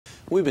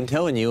We've been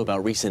telling you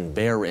about recent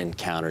bear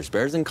encounters.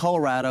 Bears in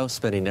Colorado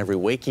spending every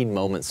waking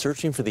moment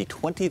searching for the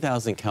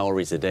 20,000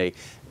 calories a day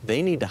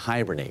they need to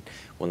hibernate.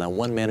 Well, now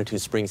one Manitou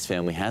Springs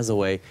family has a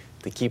way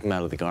to keep them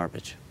out of the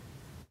garbage.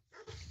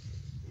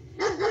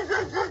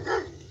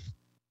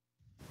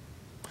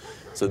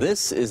 So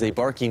this is a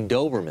barking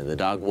Doberman. The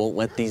dog won't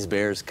let these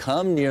bears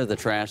come near the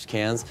trash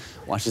cans.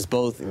 Watches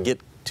both get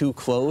too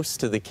close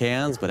to the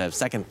cans but have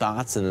second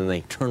thoughts, and then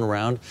they turn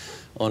around.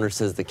 Owner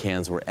says the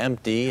cans were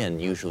empty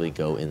and usually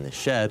go in the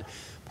shed.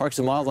 Parks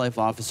and Wildlife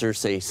officers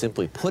say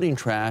simply putting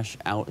trash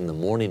out in the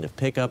morning of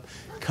pickup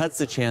cuts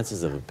the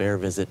chances of a bear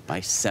visit by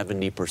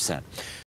 70%.